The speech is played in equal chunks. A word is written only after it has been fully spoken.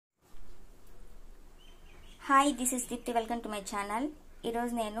Hi this is Deepti welcome to my channel.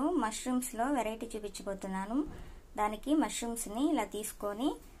 ఈరోజు నేను మష్రూమ్స్లో variety చూపించబోతున్నాను. దానికి మష్రూమ్స్ని ఇలా తీసుకొని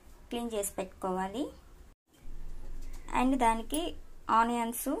క్లీన్ చేసి పెట్టుకోవాలి. అండ్ దానికి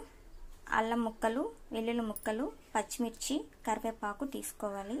ఆనియన్స్, అల్లం ముక్కలు, వెల్లుల్లి ముక్కలు, పచ్చిమిర్చి, కరివేపాకు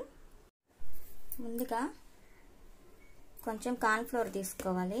తీసుకోవాలి. ముందుగా కొంచెం కార్న్ఫ్లోర్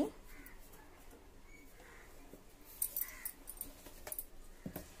తీసుకోవాలి.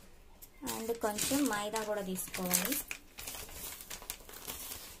 అండ్ కొంచెం మైదా కూడా తీసుకోవాలి.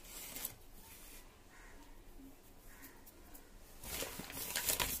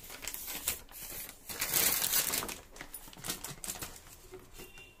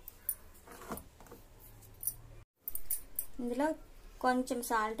 ఇందులో కొంచెం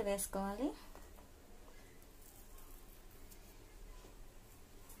సాల్ట్ వేసుకోవాలి.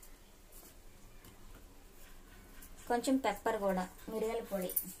 కొంచెం పెప్పర్ కూడా, మిరియాల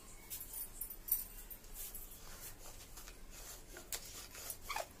పొడి.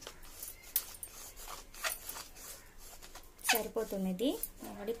 సరిపోతుంది. ఇది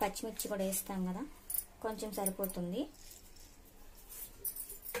ఆల్రెడీ పచ్చిమిర్చి కూడా వేస్తాం కదా, కొంచెం సరిపోతుంది.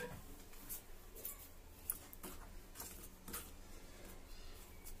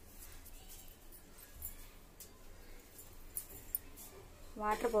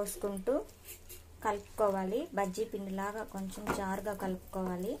 వాటర్ పోసుకుంటూ కలుపుకోవాలి. బజ్జీ పిండిలాగా కొంచెం జారుగా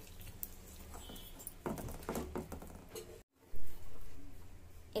కలుపుకోవాలి.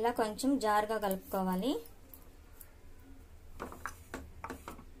 ఇలా కొంచెం జారుగా కలుపుకోవాలి.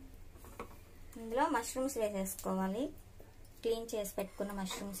 ఇందులో మష్రూమ్స్ వేసేసుకోవాలి. క్లీన్ చేసి పెట్టుకున్న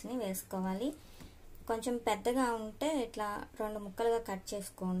మష్రూమ్స్ని వేసుకోవాలి. కొంచెం పెద్దగా ఉంటే ఇట్లా 2 ముక్కలుగా కట్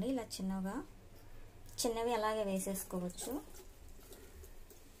చేసుకోండి. ఇలా చిన్నవి అలాగే వేసేసుకోవచ్చు.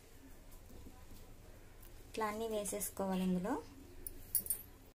 ఇట్లా అన్నీ వేసేసుకోవాలి. ఇందులో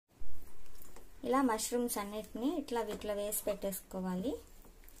ఇలా మష్రూమ్స్ అన్నిటిని ఇట్లా వేసి పెట్టేసుకోవాలి.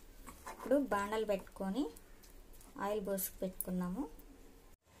 ఇప్పుడు బాండలు పెట్టుకొని ఆయిల్ పోసి పెట్టుకున్నాము.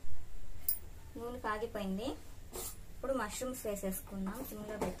 నూనె కాగిపోయింది. ఇప్పుడు మష్రూమ్స్ వేసేసుకున్నాం.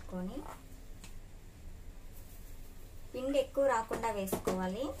 సిమ్లో పెట్టుకొని పిండి ఎక్కువ రాకుండా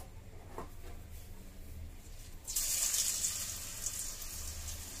వేసుకోవాలి.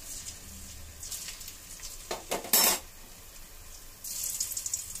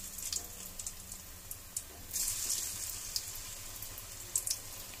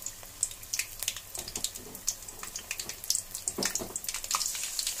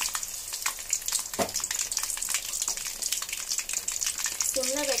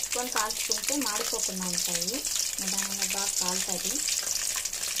 సిమ్లో పెట్టుకొని కాల్చుకుంటే మాడిపోకుండా ఉంటాయి. నిదానంగా బాగా కాలుతుంది.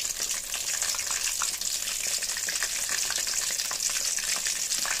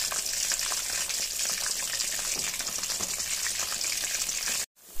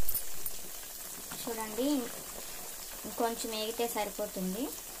 చూడండి, ఇంకొంచెం వేగితే సరిపోతుంది.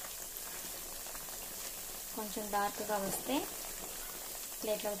 కొంచెం డార్క్గా వస్తే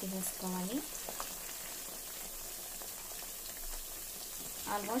ప్లేట్లో తీసేసుకోవాలి.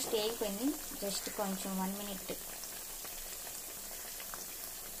 ఆల్మోస్ట్ వేగిపోయింది. జస్ట్ కొంచెం 1 మినిట్.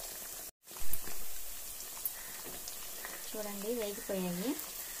 చూడండి, వేగిపోయాయి.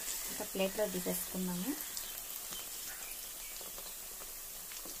 ఒక ప్లేట్లో తీసేసుకున్నాము.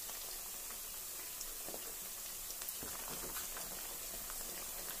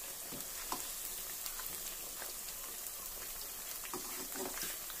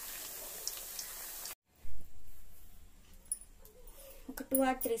 ఒక 2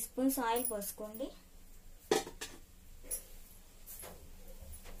 or 3 స్పూన్స్ ఆయిల్ పోసుకోండి.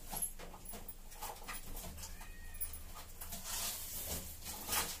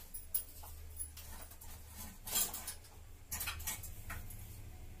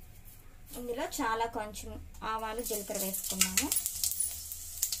 ఇందులో చాలా కొంచెం ఆవాలు, జీలకర్ర వేసుకున్నాము.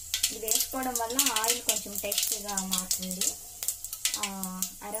 ఇది వేసుకోవడం వల్ల ఆయిల్ కొంచెం టేస్టీగా మారుతుంది.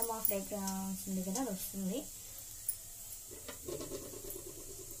 అరోమా ఫ్రేగ్రెన్స్ ఉంది కదా, అది వస్తుంది.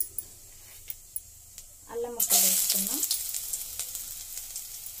 అల్లం ముక్కలు వేసుకున్నాం.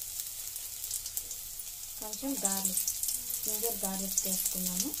 కొంచెం జింజర్ గార్లిక్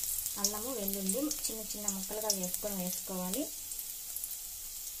వేసుకున్నాము. అల్లము, వెల్లుల్లి చిన్న ముక్కలుగా వేసుకోవాలి.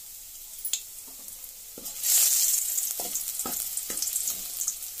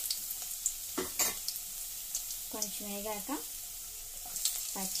 కొంచెం వేగాక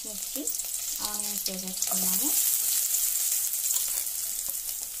పచ్చిమిర్చి, ఆనియన్స్ వేసేసుకున్నాము.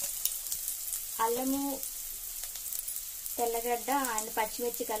 అల్లము, తెల్లగడ్డ అండ్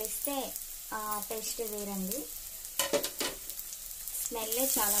పచ్చిమిర్చి కలిస్తే టేస్ట్ వేరండి. స్మెల్లే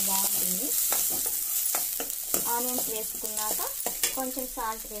చాలా బాగుంటుంది. ఆనియన్స్ వేసుకున్నాక కొంచెం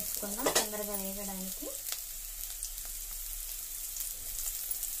సాల్ట్ వేసుకుందాం తొందరగా వేగడానికి.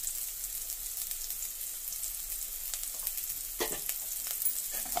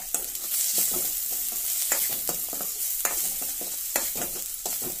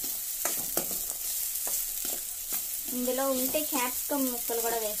 ఇందులో ఉంటే క్యాప్సికమ్ ముక్కలు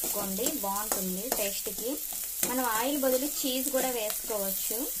కూడా వేసుకోండి, బాగుంటుంది టేస్ట్కి. మనం ఆయిల్ బదులు చీజ్ కూడా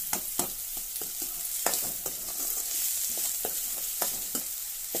వేసుకోవచ్చు.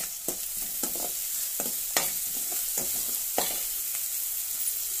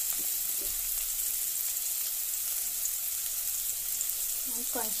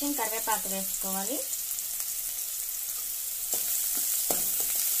 కొంచెం కరివేపాకు వేసుకోవాలి.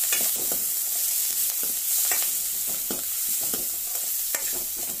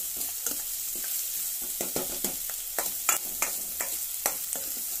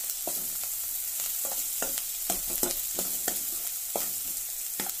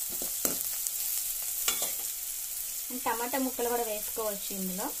 టమాటా ముక్కలు కూడా వేసుకోవచ్చు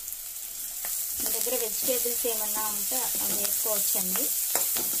ఇందులో. మీ దగ్గర వెజిటేబుల్స్ ఏమన్నా ఉంటే అవి వేసుకోవచ్చండి.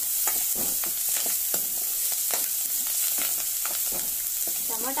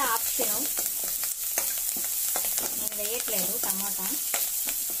 టమాటా ఆప్షను, నేను వేయట్లేదు టమాటా.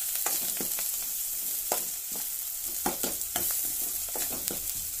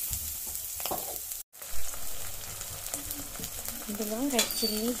 ఇందులో red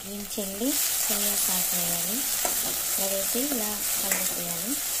chilli, green chilli, soya sauce వేయాలి. వేసి ఇలా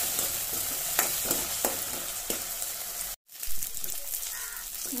కలిపేయాలి.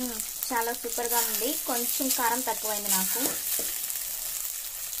 చాలా సూపర్గా ఉంది. కొంచెం కారం తక్కువైంది నాకు,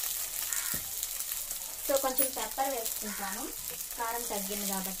 సో కొంచెం పెప్పర్ వేసుకుంటాను, కారం తగ్గింది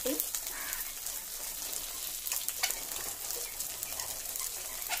కాబట్టి.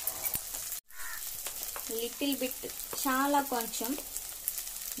 లిటిల్ బిట్, చాలా కొంచెం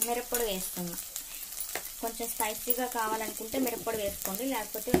మిరప్పొడి వేస్తున్నా. కొంచెం స్పైసీగా కావాలనుకుంటే మిరప్పొడి వేసుకోండి,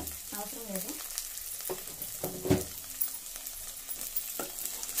 లేకపోతే అవసరం లేదు.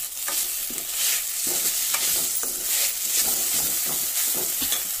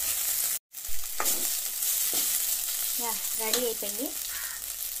 రెడీ అయిపోయింది.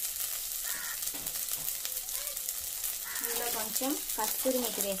 ఇందులో కొంచెం కస్తూరి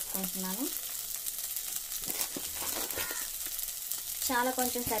మెతి వేసుకుంటున్నాను. చాలా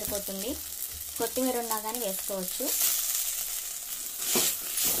కొంచెం సరిపోతుంది. కొత్తిమీర ఉన్నా కానీ వేసుకోవచ్చు,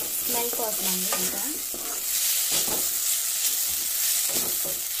 స్మెల్ కోసం అండి. ఇంకా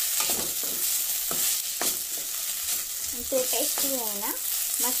ఇంతే టేస్టీ అయిన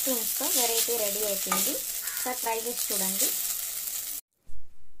మష్రూమ్స్తో వెరైటీ రెడీ అయిపోయింది. ఒకసారి ట్రై చేసి చూడండి.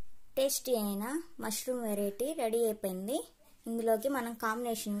 టేస్టీ అయిన మష్రూమ్ వెరైటీ రెడీ అయిపోయింది. ఇందులోకి మనం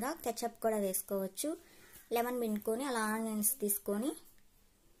కాంబినేషన్గా కెచప్ కూడా వేసుకోవచ్చు. లెమన్ పిండుకొని అలా ఆనియన్స్ తీసుకొని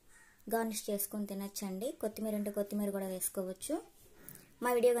గార్నిష్ చేసుకొని తినచ్చండి. కొత్తిమీర ఉంటే కొత్తిమీర కూడా వేసుకోవచ్చు. మా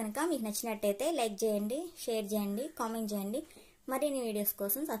వీడియో కనుక మీకు నచ్చినట్టయితే లైక్ చేయండి, షేర్ చేయండి, కామెంట్ చేయండి. మరిన్ని వీడియోస్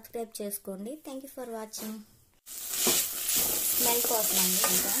కోసం సబ్స్క్రైబ్ చేసుకోండి. Thank you for watching. Smell కోసం అండి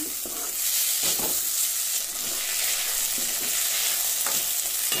ఇంకా